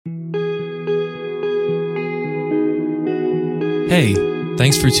Hey,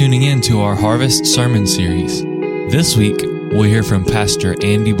 thanks for tuning in to our Harvest Sermon Series. This week, we'll hear from Pastor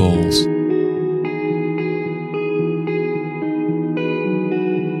Andy Bowles.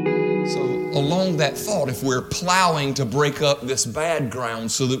 So along that thought, if we're plowing to break up this bad ground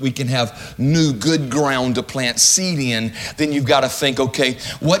so that we can have new good ground to plant seed in, then you've got to think, okay,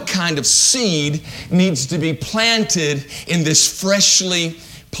 what kind of seed needs to be planted in this freshly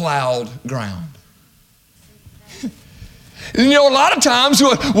plowed ground? You know, a lot of times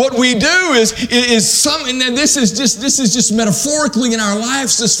what we do is something, and this is just metaphorically in our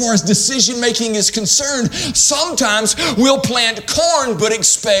lives as far as decision making is concerned. Sometimes we'll plant corn but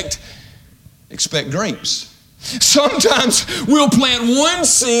expect grapes. Sometimes we'll plant one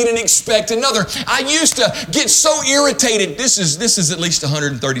seed and expect another. I used to get so irritated. This is at least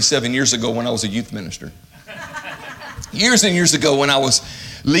 137 years ago when I was a youth minister. Years and years ago when I was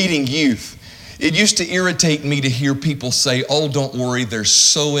leading youth. It used to irritate me to hear people say, oh, don't worry, they're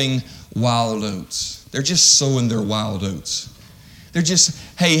sowing wild oats. They're just sowing their wild oats. They're just,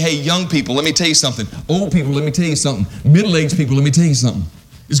 hey, young people, let me tell you something. Old people, let me tell you something. Middle-aged people, let me tell you something.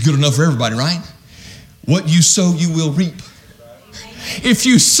 It's good enough for everybody, right? What you sow, you will reap. If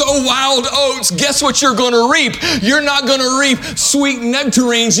you sow wild oats, guess what you're going to reap? You're not going to reap sweet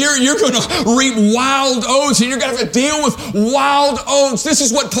nectarines. You're going to reap wild oats, and you're going to have to deal with wild oats. This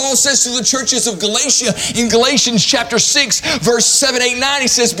is what Paul says to the churches of Galatia in Galatians chapter 6, verse 7, 8, 9. He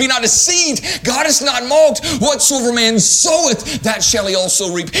says, be not deceived. God is not mocked. Whatsoever man soweth, that shall he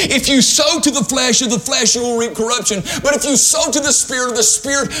also reap. If you sow to the flesh, of the flesh you will reap corruption. But if you sow to the Spirit, of the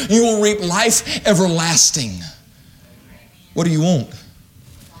Spirit you will reap life everlasting. What do you want?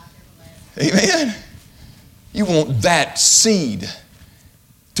 Amen? You want that seed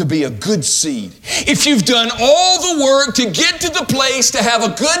to be a good seed. If you've done all the work to get to the place to have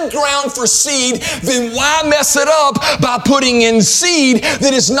a good ground for seed, then why mess it up by putting in seed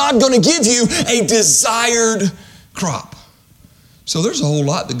that is not going to give you a desired crop? So there's a whole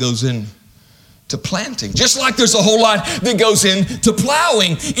lot that goes in to planting. Just like there's a whole lot that goes into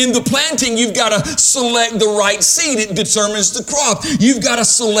plowing. In the planting, you've got to select the right seed. It determines the crop. You've got to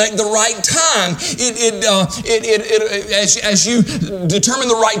select the right time. As you determine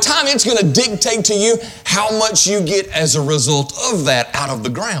the right time, it's going to dictate to you how much you get as a result of that out of the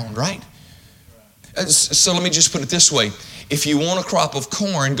ground, right? So let me just put it this way. If you want a crop of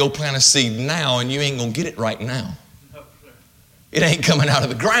corn, go plant a seed now, and you ain't going to get it right now. It ain't coming out of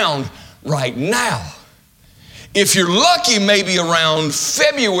the ground right now. If you're lucky, maybe around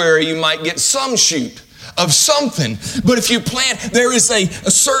February, you might get some shoot of something. But if you plant, there is a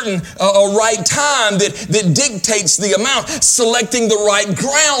certain right time that dictates the amount. Selecting the right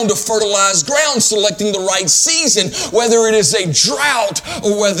ground, a fertilized ground, selecting the right season, whether it is a drought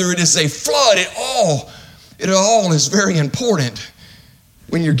or whether it is a flood, it all is very important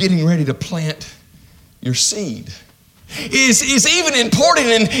when you're getting ready to plant your seed. Is even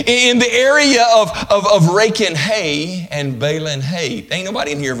important in the area of raking hay and baling hay. Ain't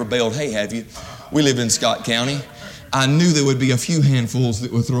nobody in here ever baled hay, have you? We live in Scott County. I knew there would be a few handfuls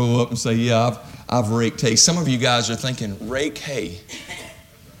that would throw up and say, yeah, I've raked hay. Some of you guys are thinking, rake hay?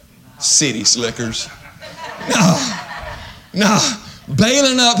 City slickers. No.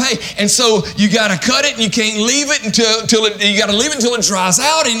 Baling up hay. And so you got to cut it, and you can't leave it until it dries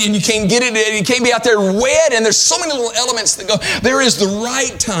out, and you can't get it, you can't be out there wet, and there's so many little elements that go. There is the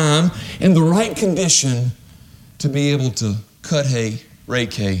right time and the right condition to be able to cut hay,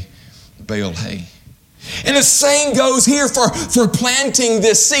 rake hay, bale hay. And the same goes here for planting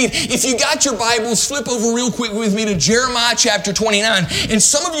this seed. If you got your Bibles, flip over real quick with me to Jeremiah chapter 29. And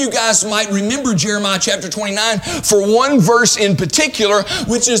some of you guys might remember Jeremiah chapter 29 for one verse in particular,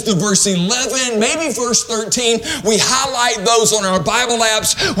 which is the verse 11, maybe verse 13. We highlight those on our Bible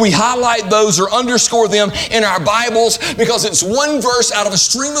apps. We highlight those or underscore them in our Bibles because it's one verse out of a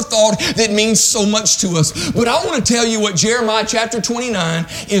stream of thought that means so much to us. But I want to tell you what Jeremiah chapter 29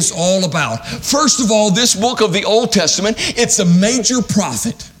 is all about. First of all, this book of the Old Testament, it's a major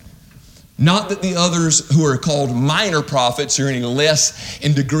prophet. Not that the others who are called minor prophets are any less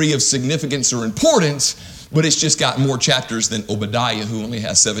in degree of significance or importance, but it's just got more chapters than Obadiah, who only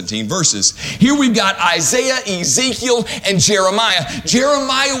has 17 verses. Here we've got Isaiah, Ezekiel, and Jeremiah.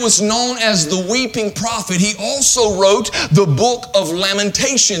 Jeremiah was known as the weeping prophet. He also wrote the book of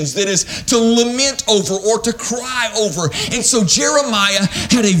Lamentations, that is to lament over or to cry over. And so Jeremiah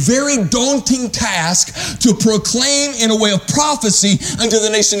had a very daunting task to proclaim in a way of prophecy unto the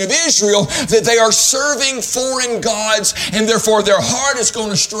nation of Israel that they are serving foreign gods, and therefore their heart is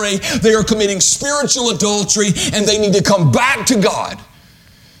going astray. They are committing spiritual adultery, and they need to come back to God.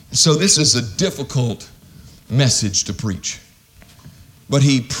 So this is a difficult message to preach. but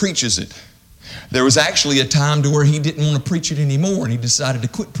he preaches it. There was actually a time to where he didn't want to preach it anymore, and he decided to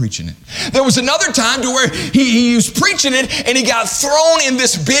quit preaching it. There was another time to where he was preaching it, and he got thrown in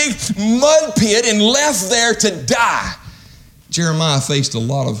this big mud pit and left there to die. Jeremiah faced a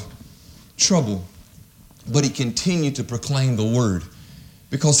lot of trouble, but he continued to proclaim the word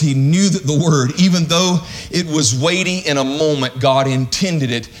because he knew that the word, even though it was weighty in a moment, God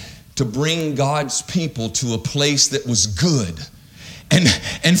intended it to bring God's people to a place that was good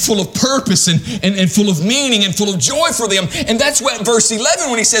and full of purpose and full of meaning and full of joy for them. And that's what verse 11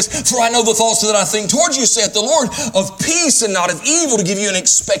 when he says, "For I know the thoughts that I think towards you, saith the Lord, of peace and not of evil, to give you an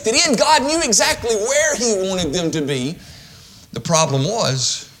expected end." God knew exactly where he wanted them to be. The problem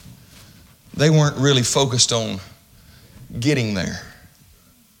was they weren't really focused on getting there.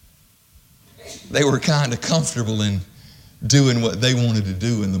 They were kind of comfortable in doing what they wanted to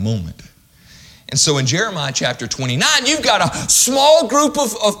do in the moment. And so in Jeremiah chapter 29, you've got a small group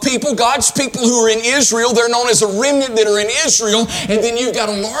of people, God's people who are in Israel. They're known as a remnant that are in Israel. And then you've got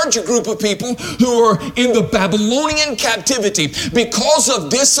a larger group of people who are in the Babylonian captivity. Because of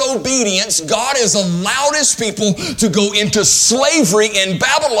disobedience, God has allowed his people to go into slavery in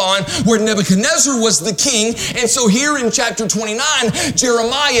Babylon, where Nebuchadnezzar was the king. And so here in chapter 29,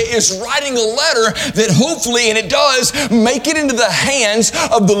 Jeremiah is writing a letter that hopefully, and it does, make it into the hands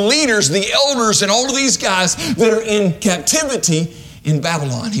of the leaders, the elders, and all of these guys that are in captivity in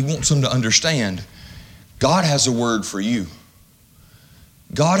Babylon. He wants them to understand God has a word for you.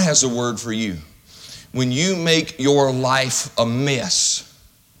 God has a word for you. When you make your life a mess,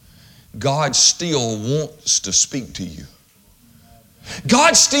 God still wants to speak to you.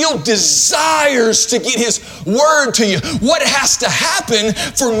 God still desires to get his word to you. What has to happen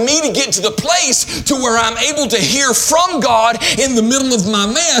for me to get to the place to where I'm able to hear from God in the middle of my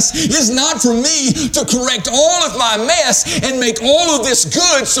mess is not for me to correct all of my mess and make all of this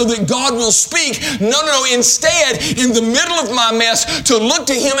good so that God will speak. No. Instead, in the middle of my mess, to look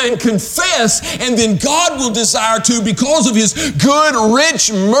to him and confess, and then God will desire to, because of his good,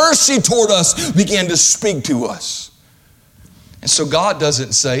 rich mercy toward us, begin to speak to us. And so God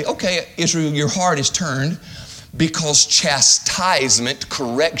doesn't say, "Okay, Israel, your heart is turned because chastisement,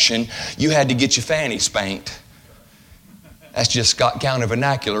 correction, you had to get your fanny spanked." That's just Scott County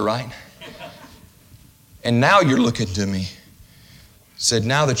vernacular, right? "And now you're looking to me." Said,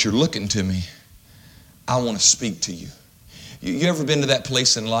 "Now that you're looking to me, I want to speak to you." You ever been to that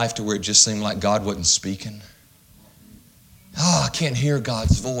place in life to where it just seemed like God wasn't speaking? I can't hear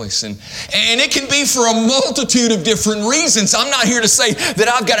God's voice. And it can be for a multitude of different reasons. I'm not here to say that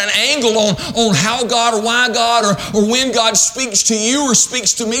I've got an angle on how God or why God or when God speaks to you or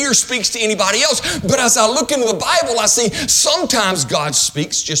speaks to me or speaks to anybody else. But as I look into the Bible, I see sometimes God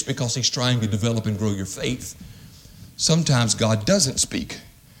speaks just because he's trying to develop and grow your faith. Sometimes God doesn't speak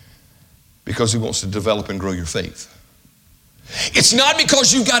because he wants to develop and grow your faith. It's not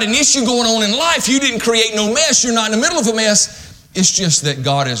because you've got an issue going on in life. You didn't create no mess. You're not in the middle of a mess. It's just that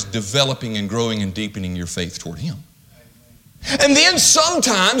God is developing and growing and deepening your faith toward him. And then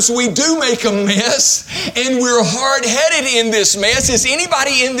sometimes we do make a mess and we're hard-headed in this mess. Is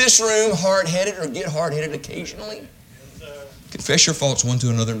anybody in this room hard-headed or get hard-headed occasionally? Yes, sir. Confess your faults one to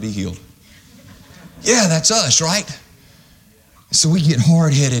another and be healed. Yeah, that's us, right? So we get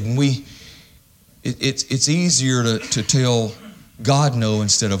hard-headed and it's easier to tell God no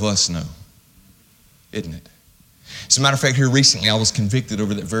instead of us no, isn't it? As a matter of fact, here recently I was convicted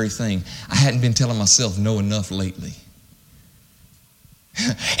over that very thing. I hadn't been telling myself no enough lately.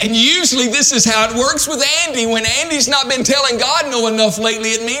 And usually this is how it works with Andy. When Andy's not been telling God no enough lately,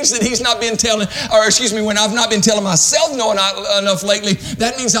 it means that he's not been when I've not been telling myself no enough lately,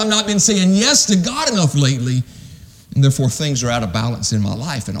 that means I've not been saying yes to God enough lately. And therefore things are out of balance in my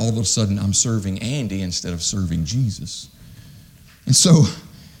life, and all of a sudden I'm serving Andy instead of serving Jesus. And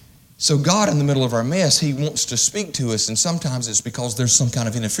so God, in the middle of our mess, he wants to speak to us, and sometimes it's because there's some kind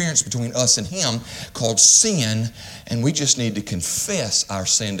of interference between us and him called sin, and we just need to confess our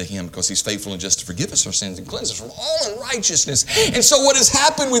sin to him because he's faithful and just to forgive us our sins and cleanse us from all unrighteousness. And so what has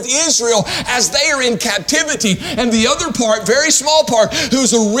happened with Israel as they are in captivity, and the other part, very small part,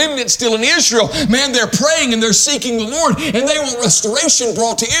 who's a remnant still in Israel, man, they're praying and they're seeking the Lord, and they want restoration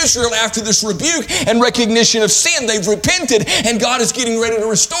brought to Israel after this rebuke and recognition of sin. They've repented, and God is getting ready to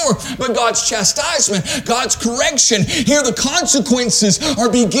restore. But God's chastisement, God's correction, here the consequences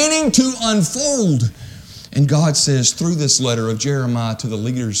are beginning to unfold. And God says through this letter of Jeremiah to the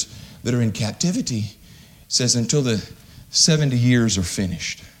leaders that are in captivity, says until the 70 years are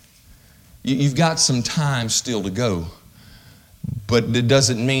finished. You've got some time still to go, but it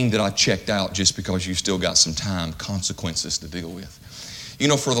doesn't mean that I checked out just because you've still got some time, consequences to deal with. You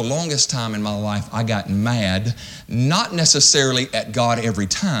know, for the longest time in my life, I got mad, not necessarily at God every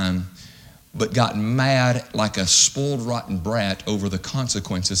time, but got mad like a spoiled, rotten brat over the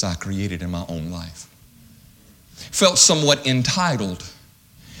consequences I created in my own life. Felt somewhat entitled.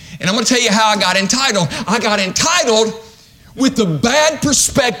 And I'm going to tell you how I got entitled. I got entitled with the bad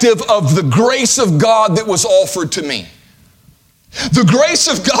perspective of the grace of God that was offered to me. The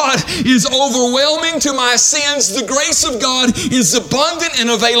grace of God is overwhelming to my sins. The grace of God is abundant and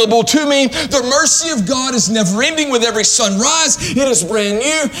available to me. The mercy of God is never ending with every sunrise. It is brand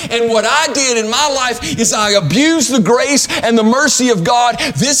new. And what I did in my life is I abused the grace and the mercy of God.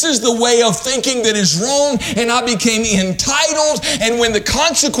 This is the way of thinking that is wrong. And I became entitled. And when the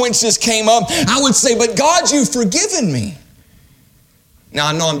consequences came up, I would say, but God, you've forgiven me. Now,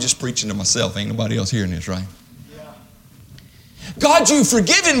 I know I'm just preaching to myself. Ain't nobody else hearing this, right? God, you've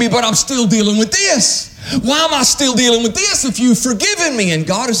forgiven me, but I'm still dealing with this. Why am I still dealing with this if you've forgiven me? And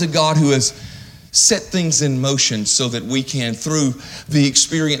God is a God who has set things in motion so that we can, through the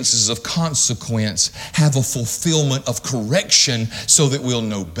experiences of consequence, have a fulfillment of correction so that we'll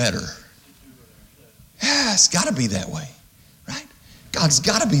know better. Yeah, it's got to be that way, right? God's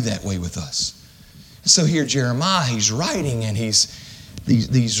got to be that way with us. So here Jeremiah, he's writing, and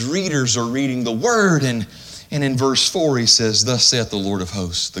these readers are reading the Word, and in verse 4 he says, "Thus saith the Lord of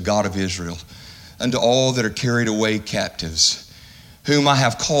hosts, the God of Israel, unto all that are carried away captives, whom I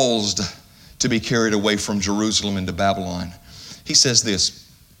have caused to be carried away from Jerusalem into Babylon." He says this,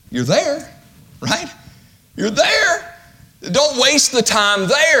 you're there, right? You're there. Don't waste the time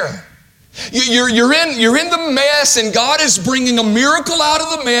there. You're in the mess, and God is bringing a miracle out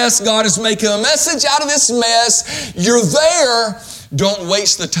of the mess. God is making a message out of this mess. You're there. Don't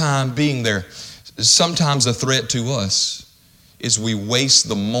waste the time being there. Sometimes a threat to us is we waste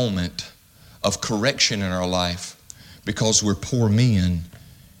the moment of correction in our life because we're poor men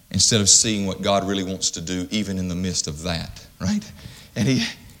instead of seeing what God really wants to do even in the midst of that, right? And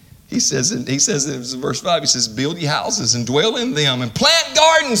he says in verse 5, he says, "Build ye houses and dwell in them, and plant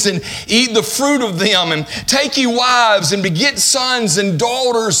gardens and eat the fruit of them, and take ye wives and beget sons and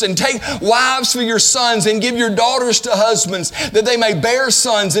daughters, and take wives for your sons, and give your daughters to husbands, that they may bear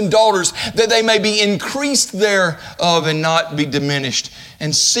sons and daughters, that they may be increased thereof and not be diminished.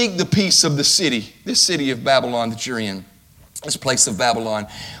 And seek the peace of the city," this city of Babylon that you're in, this place of Babylon,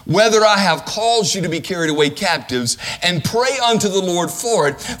 "whether I have caused you to be carried away captives, and pray unto the Lord for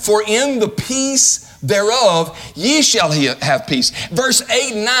it, for in the peace thereof ye shall have peace." Verse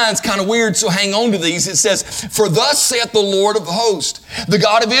 8 and 9 is kind of weird, so hang on to these. It says, "For thus saith the Lord of hosts, the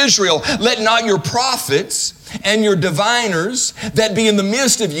God of Israel, let not your prophets and your diviners that be in the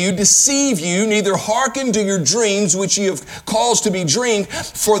midst of you deceive you, neither hearken to your dreams which ye have caused to be dreamed,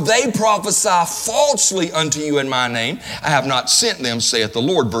 for they prophesy falsely unto you in my name. I have not sent them, saith the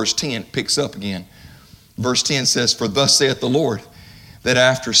Lord." Verse 10 picks up again. Verse 10 says, "For thus saith the Lord, that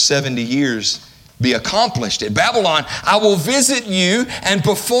after 70 years be accomplished at Babylon, I will visit you and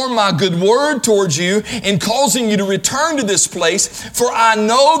perform my good word towards you in causing you to return to this place. For I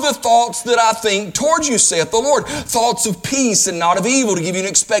know the thoughts that I think towards you, saith the Lord, thoughts of peace and not of evil, to give you an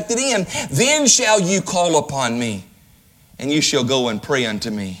expected end. Then shall you call upon me, and you shall go and pray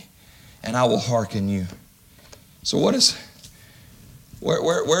unto me, and I will hearken you." So where's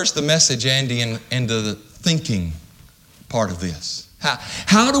the message, Andy, into the thinking part of this?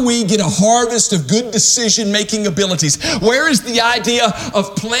 How do we get a harvest of good decision-making abilities? Where is the idea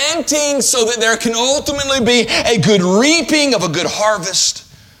of planting so that there can ultimately be a good reaping of a good harvest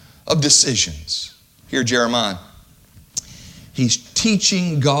of decisions? Here, Jeremiah, he's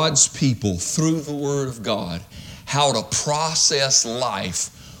teaching God's people through the Word of God how to process life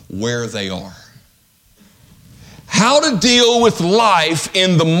where they are. How to deal with life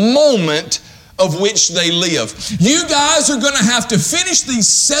in the moment of which they live. You guys are going to have to finish these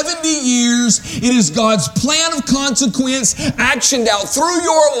 70 years. It is God's plan of consequence actioned out through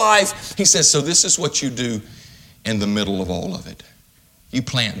your life. He says, so this is what you do in the middle of all of it. You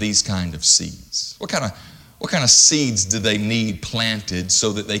plant these kind of seeds. What kind of seeds do they need planted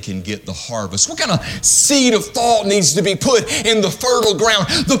so that they can get the harvest? What kind of seed of thought needs to be put in the fertile ground?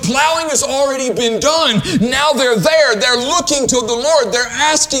 The plowing has already been done. Now they're there. They're looking to the Lord. They're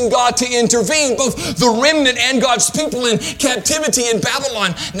asking God to intervene, both the remnant and God's people in captivity in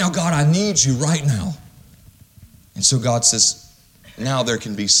Babylon. Now, God, I need you right now. And so God says, now there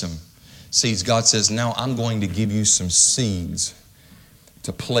can be some seeds. God says, now I'm going to give you some seeds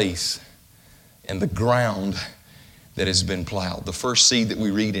to place in the ground that has been plowed. The first seed that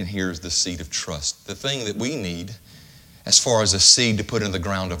we read in here is the seed of trust. The thing that we need as far as a seed to put in the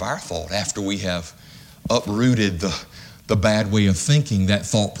ground of our thought after we have uprooted the the bad way of thinking, that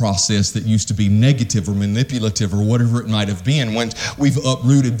thought process that used to be negative or manipulative or whatever it might have been, once we've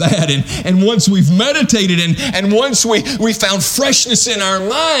uprooted that and once we've meditated and once we found freshness in our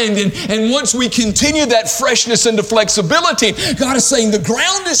mind and once we continue that freshness into flexibility, God is saying the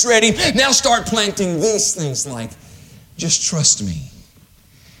ground is ready. Now start planting these things like, just trust me.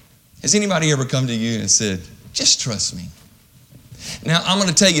 Has anybody ever come to you and said, just trust me? Now, I'm going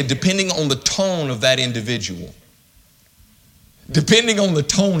to tell you, depending on the tone of that individual,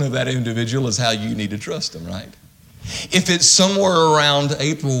 is how you need to trust them, right? If it's somewhere around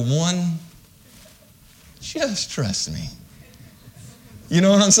April 1, just trust me. You know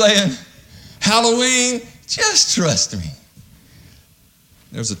what I'm saying? Halloween, just trust me.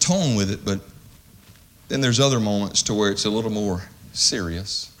 There's a tone with it, but then there's other moments to where it's a little more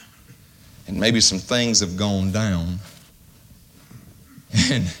serious. And maybe some things have gone down.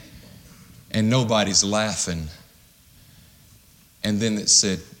 And nobody's laughing. And then it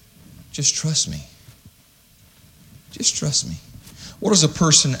said, just trust me. Just trust me. What is a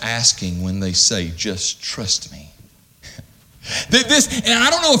person asking when they say, just trust me? And I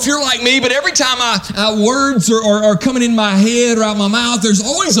don't know if you're like me, but every time words are coming in my head or out my mouth, there's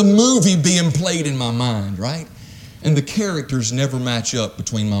always a movie being played in my mind, right? And the characters never match up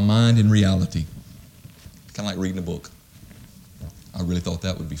between my mind and reality. Kind of like reading a book. I really thought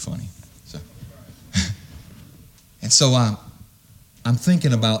that would be funny. And so I'm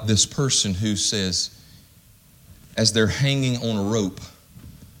thinking about this person who says, as they're hanging on a rope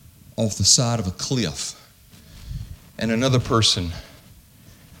off the side of a cliff, and another person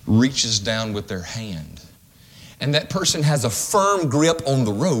reaches down with their hand, and that person has a firm grip on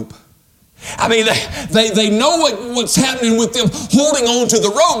the rope. I mean, they know what's happening with them holding on to the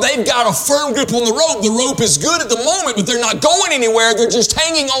rope. They've got a firm grip on the rope. The rope is good at the moment, but they're not going anywhere. They're just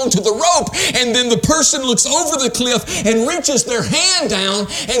hanging on to the rope. And then the person looks over the cliff and reaches their hand down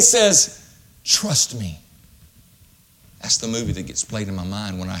and says, trust me. That's the movie that gets played in my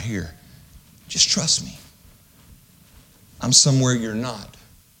mind when I hear, just trust me. I'm somewhere you're not.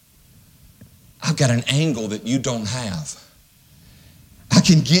 I've got an angle that you don't have. I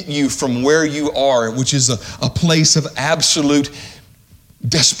can get you from where you are, which is a place of absolute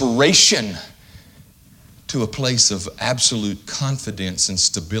desperation, to a place of absolute confidence and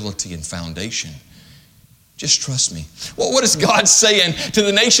stability and foundation. Just trust me. Well, what is God saying to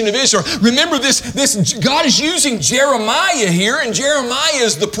the nation of Israel? Remember this, God is using Jeremiah here, and Jeremiah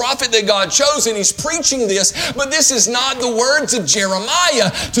is the prophet that God chose, and he's preaching this, but this is not the words of Jeremiah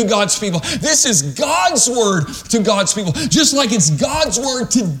to God's people. This is God's word to God's people, just like it's God's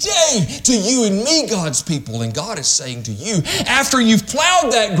word today to you and me, God's people. And God is saying to you, after you've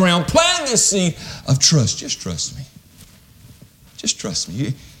plowed that ground, planted this seed of trust, just trust me. Just trust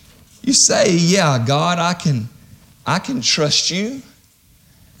me. You say, yeah, God, I can trust you.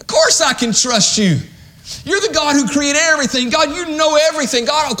 Of course I can trust you. You're the God who created everything. God, you know everything.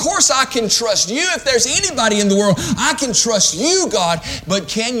 God, of course I can trust you. If there's anybody in the world, I can trust you, God. But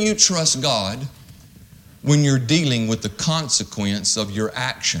can you trust God when you're dealing with the consequence of your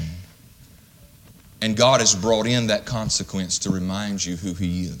action? And God has brought in that consequence to remind you who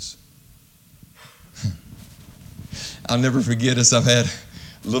He is. I'll never forget as I've had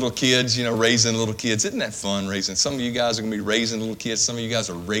little kids, raising little kids. Isn't that fun, raising? Some of you guys are going to be raising little kids. Some of you guys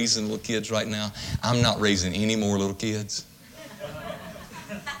are raising little kids right now. I'm not raising any more little kids.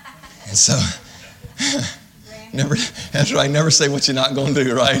 And so, that's right, never say what you're not going to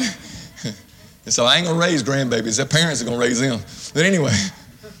do, right? And so I ain't going to raise grandbabies. Their parents are going to raise them. But anyway,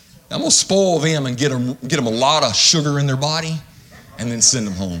 I'm going to spoil them and get them a lot of sugar in their body and then send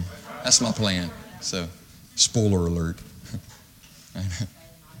them home. That's my plan. So, spoiler alert.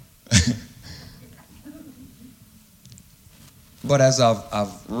 But as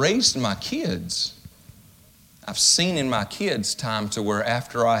I've raised my kids, I've seen in my kids time to where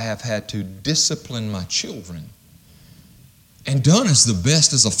after I have had to discipline my children and done as the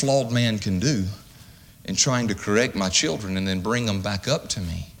best as a flawed man can do in trying to correct my children and then bring them back up to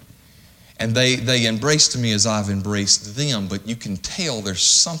me. And they embraced me as I've embraced them, but you can tell there's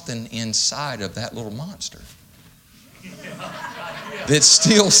something inside of that little monster that's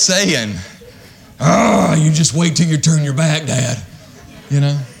still saying, you just wait till you turn your back, Dad.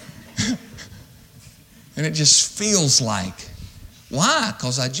 And it just feels like, why?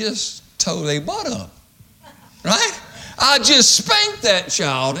 Because I just tore their butt up, right? I just spanked that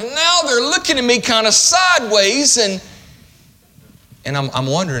child, and now they're looking at me kind of sideways, and I'm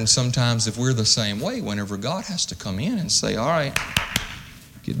wondering sometimes if we're the same way whenever God has to come in and say, all right,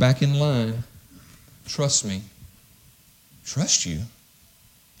 get back in line. Trust me. Trust you?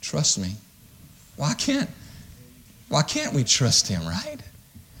 Trust me. Well, I can't Why can't we trust Him, right?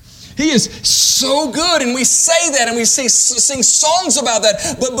 He is so good, and we say that, and we sing songs about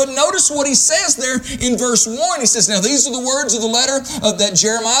that. But notice what he says there in verse 1. He says, now these are the words of the letter that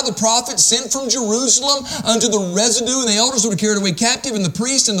Jeremiah the prophet sent from Jerusalem unto the residue and the elders who were carried away captive, and the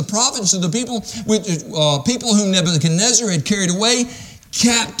priests and the prophets of the people, people whom Nebuchadnezzar had carried away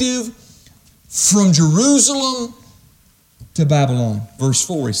captive from Jerusalem to Babylon. Verse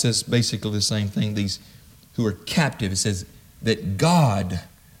 4, he says basically the same thing. These who are captive, it says that God,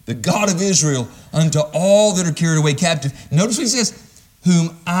 the God of Israel, unto all that are carried away captive. Notice what he says,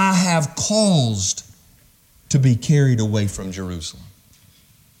 whom I have caused to be carried away from Jerusalem.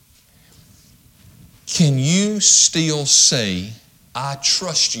 Can you still say, I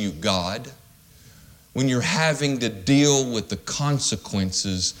trust you, God, when you're having to deal with the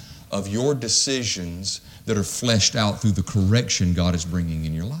consequences of your decisions that are fleshed out through the correction God is bringing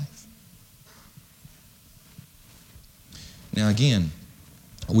in your life? Now again,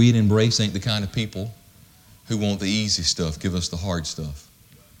 we at Embrace ain't the kind of people who want the easy stuff, give us the hard stuff.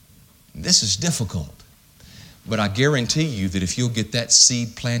 This is difficult. But I guarantee you that if you'll get that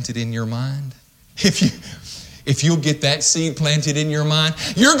seed planted in your mind, if you'll get that seed planted in your mind,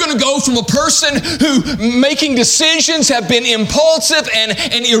 you're going to go from a person who making decisions have been impulsive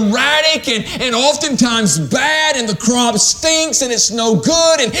and erratic and oftentimes bad, and the crop stinks and it's no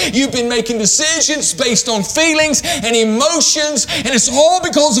good, and you've been making decisions based on feelings and emotions, and it's all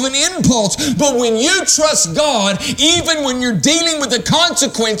because of an impulse. But when you trust God, even when you're dealing with the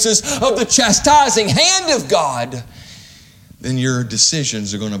consequences of the chastising hand of God, then your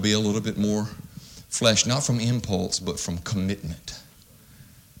decisions are going to be a little bit more flesh, not from impulse, but from commitment.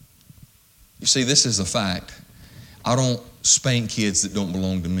 You see, this is a fact. I don't spank kids that don't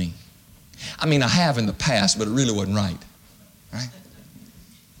belong to me. I mean, I have in the past, but it really wasn't right. Right?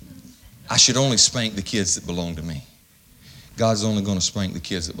 I should only spank the kids that belong to me. God's only going to spank the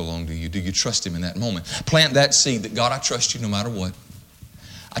kids that belong to you. Do you trust Him in that moment? Plant that seed that, God, I trust you no matter what.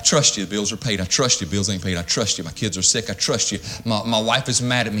 I trust you, the bills are paid. I trust you, bills ain't paid. I trust you, my kids are sick. I trust you. My wife is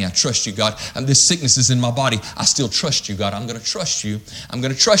mad at me. I trust you, God. This sickness is in my body. I still trust you, God. I'm going to trust you. I'm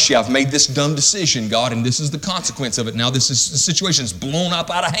going to trust you. I've made this dumb decision, God, and this is the consequence of it. Now the situation's blown up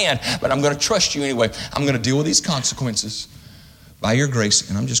out of hand, but I'm going to trust you anyway. I'm going to deal with these consequences by your grace,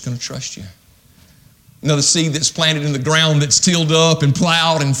 and I'm just going to trust you. Another seed that's planted in the ground that's tilled up and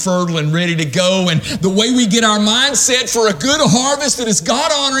plowed and fertile and ready to go. And the way we get our mindset for a good harvest that is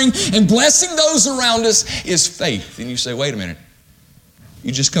God-honoring and blessing those around us is faith. And you say, wait a minute,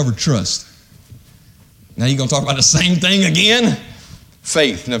 you just covered trust. Now you're going to talk about the same thing again?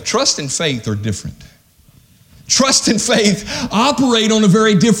 Faith. Now trust and faith are different. Trust and faith operate on a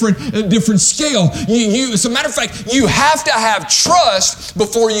very different scale. As a matter of fact, you have to have trust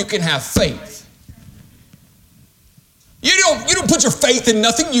before you can have faith. You don't put your faith in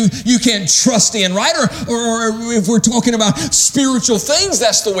nothing you can't trust in, right? Or if we're talking about spiritual things,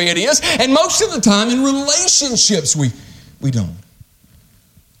 that's the way it is. And most of the time in relationships, we don't.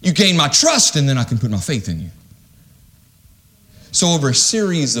 You gain my trust and then I can put my faith in you. So over a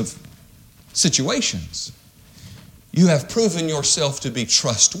series of situations, you have proven yourself to be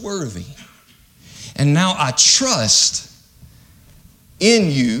trustworthy. And now I trust in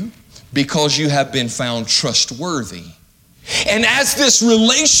you because you have been found trustworthy. And as this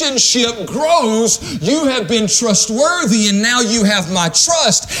relationship grows, you have been trustworthy and now you have my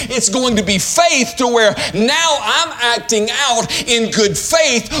trust. It's going to be faith to where now I'm acting out in good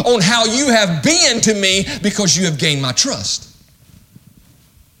faith on how you have been to me because you have gained my trust.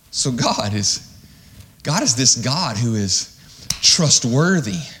 So God is this God who is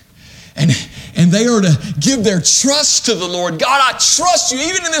trustworthy. And they are to give their trust to the Lord. God, I trust you.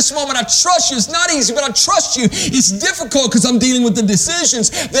 Even in this moment, I trust you. It's not easy, but I trust you. It's difficult because I'm dealing with the decisions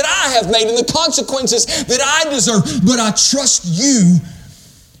that I have made and the consequences that I deserve. But I trust you.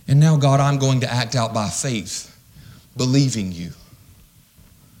 And now, God, I'm going to act out by faith, believing you.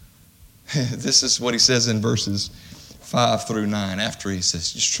 This is what he says in verses 5 through 9. After he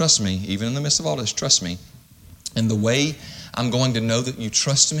says, just trust me. Even in the midst of all this, trust me. And the way I'm going to know that you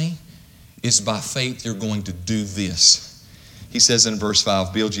trust me is by faith. You're going to do this. He says in verse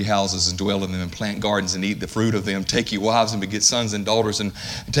 5, build ye houses and dwell in them and plant gardens and eat the fruit of them. Take ye wives and beget sons and daughters, and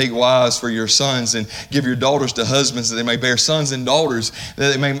take wives for your sons and give your daughters to husbands that they may bear sons and daughters,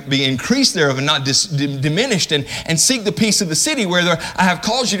 that they may be increased thereof and not diminished, and seek the peace of the city where I have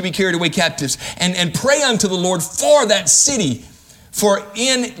caused you to be carried away captives, and pray unto the Lord for that city. For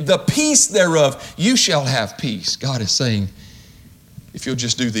in the peace thereof you shall have peace. God is saying, if you'll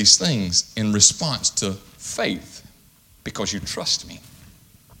just do these things in response to faith, because you trust me,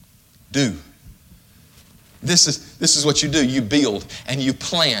 do. this is what you do. You build and you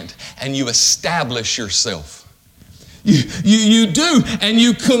plant and you establish yourself. You do, and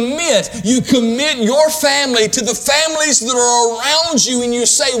you commit. You commit your family to the families that are around you, and you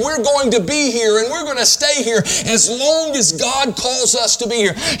say, we're going to be here, and we're going to stay here as long as God calls us to be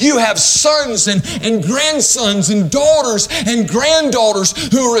here. You have sons and grandsons and daughters and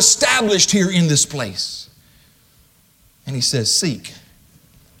granddaughters who are established here in this place. And he says, seek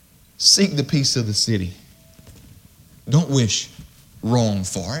the peace of the city. Don't wish wrong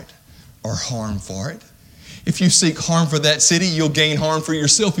for it or harm for it. If you seek harm for that city, you'll gain harm for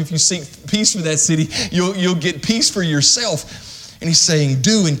yourself. If you seek peace for that city, you'll get peace for yourself. And he's saying,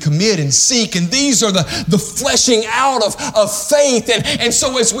 do and commit and seek. And these are the fleshing out of faith. And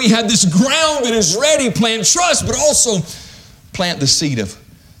so as we have this ground that is ready, plant trust, but also plant the seed of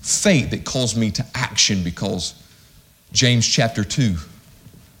faith that calls me to action, because James chapter 2,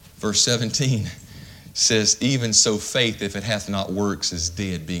 verse 17 says, even so faith, if it hath not works, is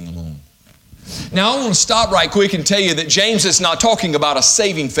dead, being alone. Now, I want to stop right quick and tell you that James is not talking about a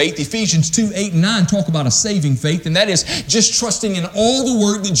saving faith. Ephesians 2, 8, and 9 talk about a saving faith, and that is just trusting in all the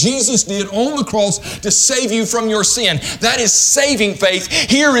work that Jesus did on the cross to save you from your sin. That is saving faith.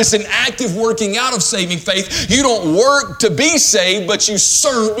 Here is an active working out of saving faith. You don't work to be saved, but you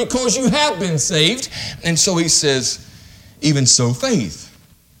serve because you have been saved. And so he says, even so faith,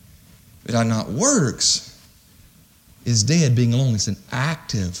 that are not works, is dead, being alone. It's an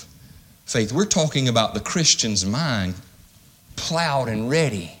active faith. We're talking about the Christian's mind plowed and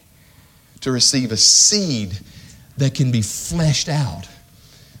ready to receive a seed that can be fleshed out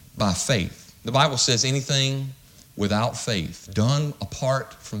by faith. The Bible says anything without faith, done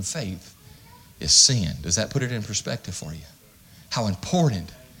apart from faith, is sin. Does that put it in perspective for you? How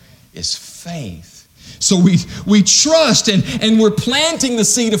important is faith? So we trust and we're planting the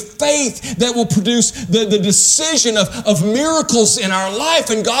seed of faith that will produce the decision of miracles in our life.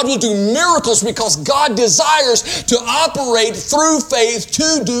 And God will do miracles because God desires to operate through faith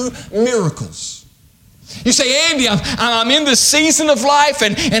to do miracles. You say, Andy, I'm in this season of life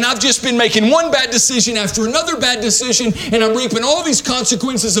and I've just been making one bad decision after another bad decision, and I'm reaping all these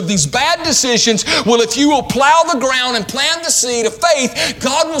consequences of these bad decisions. Well, if you will plow the ground and plant the seed of faith,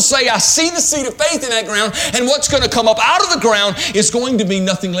 God will say, I see the seed of faith in that ground, and what's going to come up out of the ground is going to be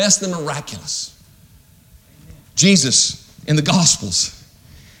nothing less than miraculous. Jesus, in the Gospels,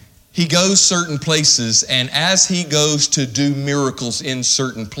 he goes certain places, and as he goes to do miracles in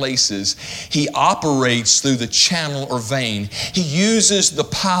certain places, he operates through the channel or vein. He uses the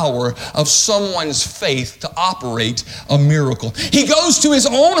power of someone's faith to operate a miracle. He goes to his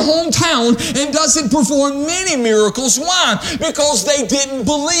own hometown and doesn't perform many miracles. Why? Because they didn't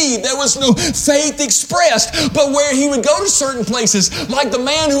believe. There was no faith expressed. But where he would go to certain places, like the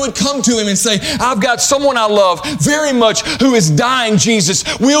man who would come to him and say, I've got someone I love very much who is dying, Jesus.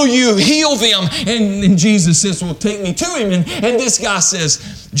 Will you heal them? And Jesus says, well, take me to him. And this guy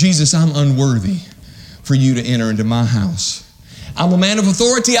says, Jesus, I'm unworthy for you to enter into my house. I'm a man of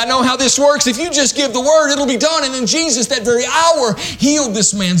authority. I know how this works. If you just give the word, it'll be done. And then Jesus, that very hour, healed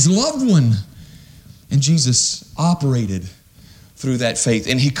this man's loved one. And Jesus operated through that faith.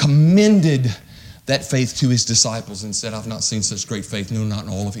 And he commended that faith to his disciples and said, I've not seen such great faith, no, not in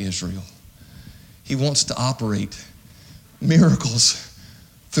all of Israel. He wants to operate miracles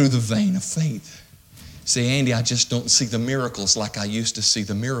through the vein of faith. Say, Andy, I just don't see the miracles like I used to see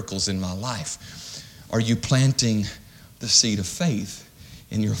the miracles in my life. Are you planting the seed of faith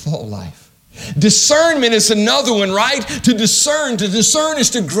in your thought life? Discernment is another one, right? To discern is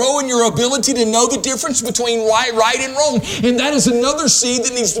to grow in your ability to know the difference between right and wrong. And that is another seed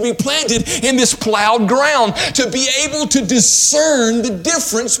that needs to be planted in this plowed ground, to be able to discern the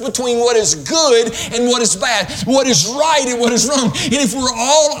difference between what is good and what is bad, what is right and what is wrong. And if we're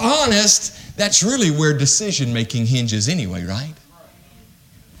all honest, that's really where decision making hinges anyway, right?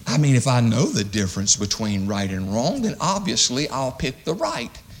 I mean, if I know the difference between right and wrong, then obviously I'll pick the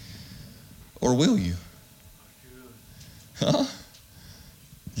right. Or will you? Huh?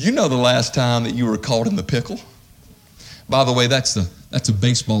 You know the last time that you were caught in the pickle? By the way, that's a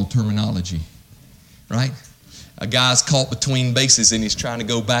baseball terminology, right? A guy's caught between bases and he's trying to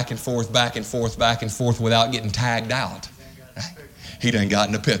go back and forth, back and forth, back and forth without getting tagged out. Right? He done got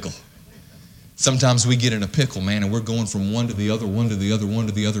in a pickle. Sometimes we get in a pickle, man, and we're going from one to the other, one to the other, one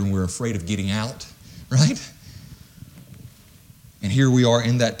to the other, and we're afraid of getting out, right? And here we are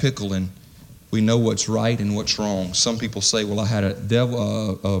in that pickle, and we know what's right and what's wrong. Some people say, well, I had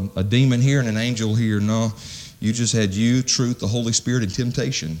a demon here and an angel here. No, you just had you, truth, the Holy Spirit, and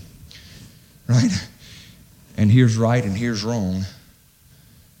temptation. Right? And here's right and here's wrong.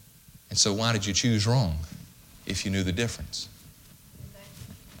 And so why did you choose wrong? if you knew the difference.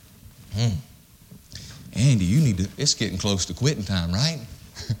 Andy, you need to, it's getting close to quitting time, right?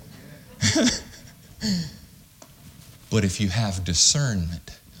 But if you have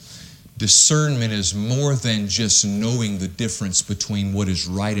discernment, discernment is more than just knowing the difference between what is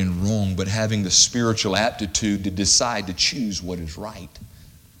right and wrong, but having the spiritual aptitude to decide to choose what is right.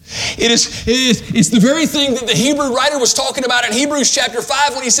 It's the very thing that the Hebrew writer was talking about in Hebrews chapter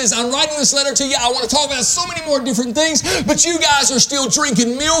 5 when he says, I'm writing this letter to you. I want to talk about so many more different things, but you guys are still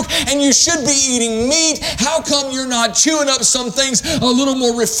drinking milk and you should be eating meat. How come you're not chewing up some things a little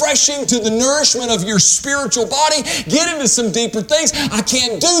more refreshing to the nourishment of your spiritual body? Get into some deeper things. I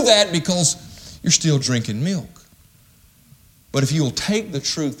can't do that because you're still drinking milk. But if you'll take the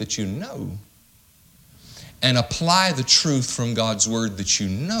truth that you know and apply the truth from God's Word that you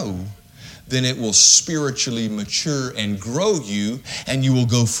know, then it will spiritually mature and grow you, and you will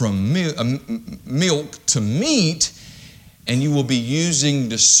go from milk to meat, and you will be using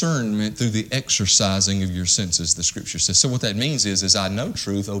discernment through the exercising of your senses, the Scripture says. So what that means is I know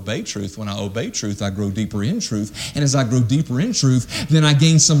truth, obey truth. When I obey truth, I grow deeper in truth. And as I grow deeper in truth, then I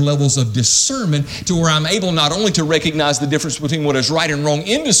gain some levels of discernment to where I'm able not only to recognize the difference between what is right and wrong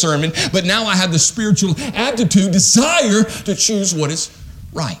in discernment, but now I have the spiritual aptitude, desire to choose what is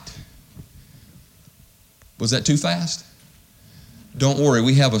right. Was that too fast? Don't worry,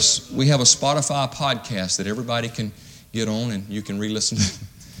 we have a Spotify podcast that everybody can get on and you can re-listen to.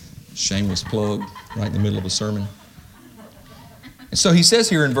 Shameless plug right in the middle of a sermon. And so he says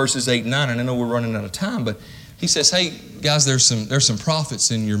here in verses 8 and 9, and I know we're running out of time, but he says, hey, guys, there's some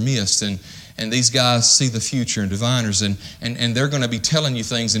prophets in your midst, and these guys see the future, and diviners, and they're going to be telling you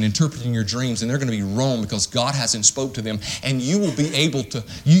things and interpreting your dreams, and they're going to be wrong because God hasn't spoke to them, and you will be able to,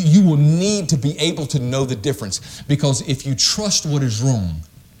 you will need to be able to know the difference, because if you trust what is wrong,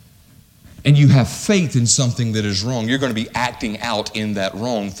 and you have faith in something that is wrong, you're going to be acting out in that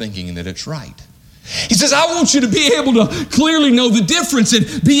wrong, thinking that it's right. He says, I want you to be able to clearly know the difference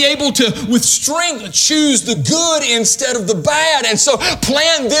and be able to, with strength, choose the good instead of the bad. And so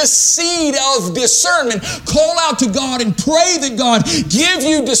plant this seed of discernment. Call out to God and pray that God give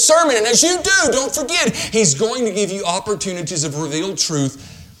you discernment. And as you do, don't forget, He's going to give you opportunities of revealed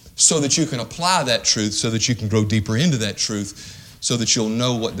truth so that you can apply that truth, so that you can grow deeper into that truth, so that you'll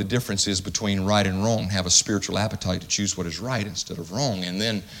know what the difference is between right and wrong, have a spiritual appetite to choose what is right instead of wrong. And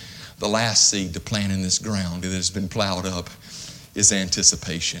then the last seed to plant in this ground that has been plowed up is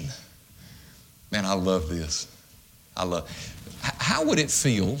anticipation. Man, I love this. How would it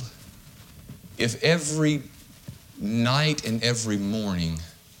feel if every night and every morning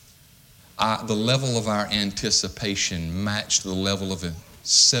the level of our anticipation matched the level of a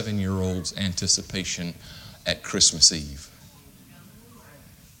 7-year-old's anticipation at Christmas Eve?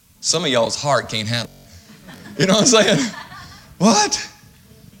 Some of y'all's heart can't handle it. You know what I'm saying? What?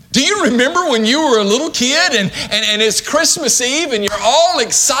 Do you remember when you were a little kid and it's Christmas Eve and you're all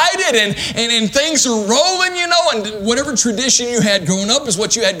excited and things are rolling, you know, and whatever tradition you had growing up is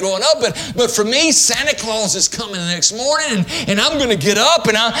what you had growing up. But for me, Santa Claus is coming the next morning and I'm going to get up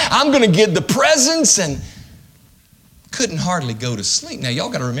and I'm going to get the presents, and couldn't hardly go to sleep. Now, y'all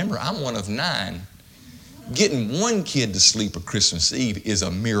got to remember, I'm one of 9. Getting one kid to sleep at Christmas Eve is a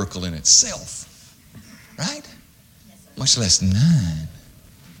miracle in itself, right? Much less 9.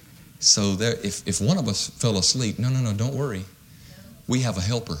 So there, if one of us fell asleep, no, don't worry. We have a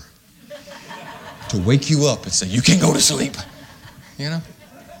helper to wake you up and say, you can't go to sleep. You know,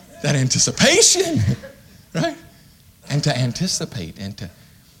 that anticipation, right? And to anticipate and to,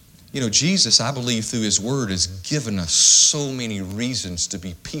 you know, Jesus, I believe through His Word, has given us so many reasons to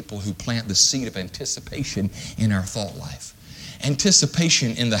be people who plant the seed of anticipation in our thought life.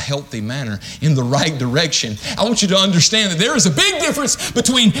 Anticipation in the healthy manner, in the right direction. I want you to understand that there is a big difference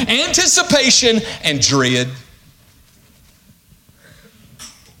between anticipation and dread.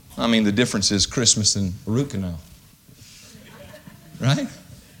 I mean, the difference is Christmas and root canal. Right?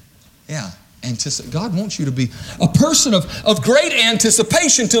 Yeah. God wants you to be a person of great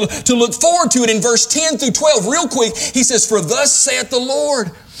anticipation, to look forward to it. In verse 10 through 12, real quick, he says, for thus saith the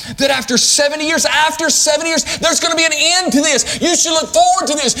Lord, that after 70 years, there's going to be an end to this. You should look forward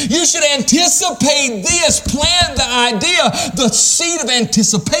to this. You should anticipate this. Plant the idea, the seed of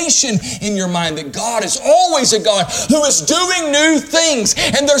anticipation in your mind that God is always a God who is doing new things,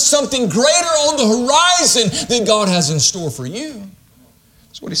 and there's something greater on the horizon that God has in store for you.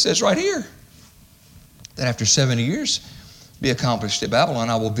 That's what he says right here. That after 70 years be accomplished at Babylon,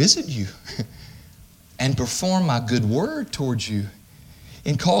 I will visit you and perform my good word towards you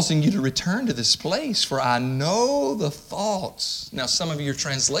in causing you to return to this place, for I know the thoughts. Now, some of your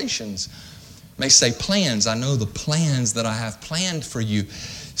translations may say plans. I know the plans that I have planned for you,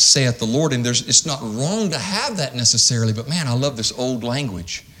 saith the Lord. And it's not wrong to have that necessarily, but man, I love this old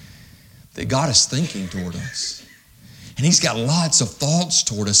language that God is thinking toward us. And He's got lots of thoughts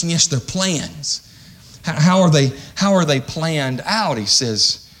toward us. And yes, they're plans. How are they planned out? He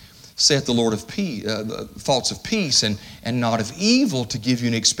says, saith the Lord of peace, thoughts of peace and not of evil, to give you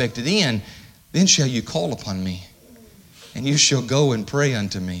an expected end. Then shall you call upon me, and you shall go and pray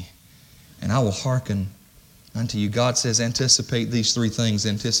unto me, and I will hearken unto you. God says, anticipate these three things.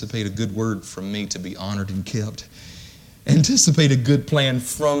 Anticipate a good word from me to be honored and kept. Anticipate a good plan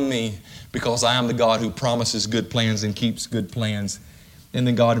from me, because I am the God who promises good plans and keeps good plans. And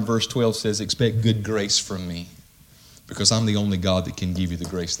then God in verse 12 says, expect good grace from me, because I'm the only God that can give you the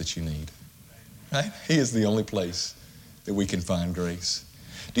grace that you need. Right? He is the only place that we can find grace.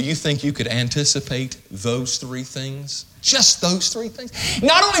 Do you think you could anticipate those three things? Just those three things?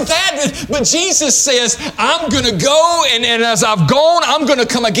 Not only that, but Jesus says, I'm going to go, and as I've gone, I'm going to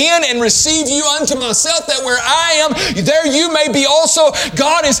come again and receive you unto myself, that where I am, there you may be also.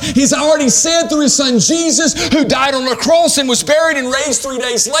 God He's already said through His Son Jesus, who died on the cross and was buried and raised 3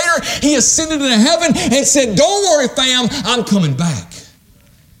 days later, He ascended into heaven and said, don't worry, fam, I'm coming back.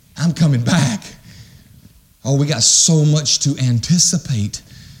 I'm coming back. Oh, we got so much to anticipate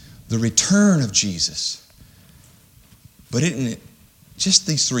the return of Jesus. But isn't it just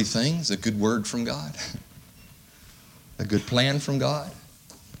these three things? A good word from God, a good plan from God,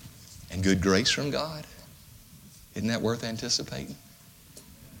 and good grace from God? Isn't that worth anticipating?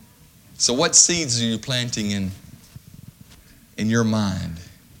 So what seeds are you planting in your mind,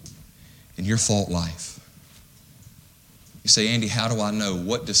 in your thought life? You say, Andy, how do I know?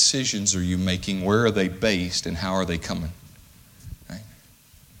 What decisions are you making? Where are they based? And how are they coming?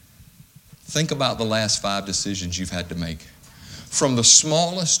 Think about the last 5 decisions you've had to make. From the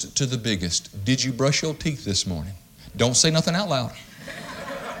smallest to the biggest. Did you brush your teeth this morning? Don't say nothing out loud.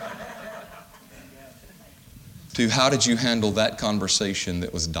 To how did you handle that conversation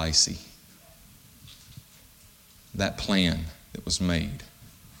that was dicey? That plan that was made?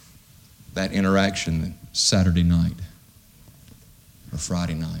 That interaction Saturday night or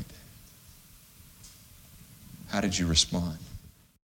Friday night? How did you respond?